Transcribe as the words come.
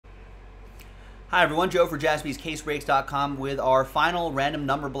Hi everyone, Joe for jaspyscasebreaks.com with our final random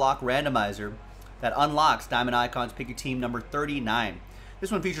number block randomizer that unlocks Diamond Icons Pick Your Team number 39.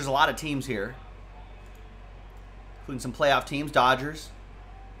 This one features a lot of teams here, including some playoff teams. Dodgers,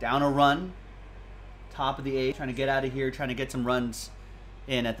 down a run, top of the 8th, trying to get out of here, trying to get some runs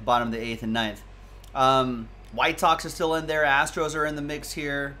in at the bottom of the 8th and 9th. White Sox are still in there, Astros are in the mix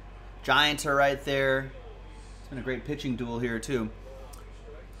here, Giants are right there. It's been a great pitching duel here too.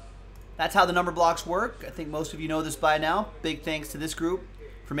 That's how the number blocks work. I think most of you know this by now. Big thanks to this group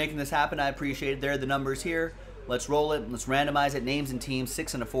for making this happen. I appreciate it. There are the numbers here. Let's roll it. Let's randomize it. Names and teams,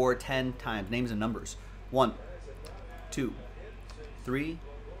 6 and a 4, 10 times. Names and numbers. 1, 2, 3,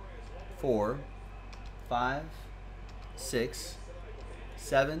 4, 5, 6,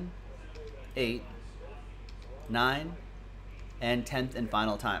 7, 8, 9, and 10th and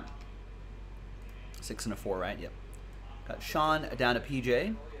final time. 6 and a 4, right? Yep. Got Sean down to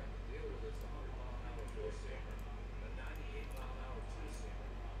PJ.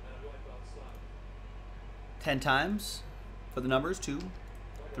 Ten times for the numbers. 2,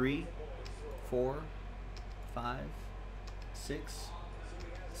 3, 4, 5, 6,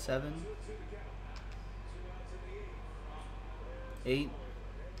 7, 8,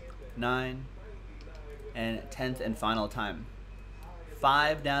 9, and 10th and final time.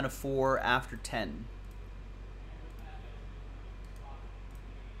 5 down to 4 after 10.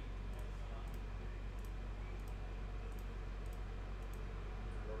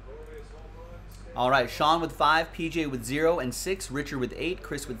 All right, Sean with 5, PJ with 0 and 6, Richard with 8,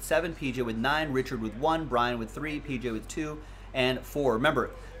 Chris with 7, PJ with 9, Richard with 1, Brian with 3, PJ with 2, and 4.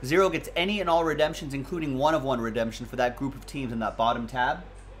 Remember, 0 gets any and all redemptions, including 1-of-1 redemption for that group of teams in that bottom tab.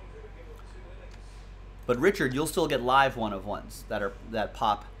 But Richard, you'll still get live 1-of-1s that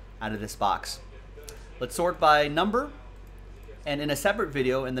pop out of this box. Let's sort by number, and in a separate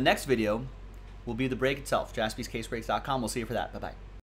video, in the next video, will be the break itself. jaspyscasebreaks.com. We'll see you for that. Bye-bye.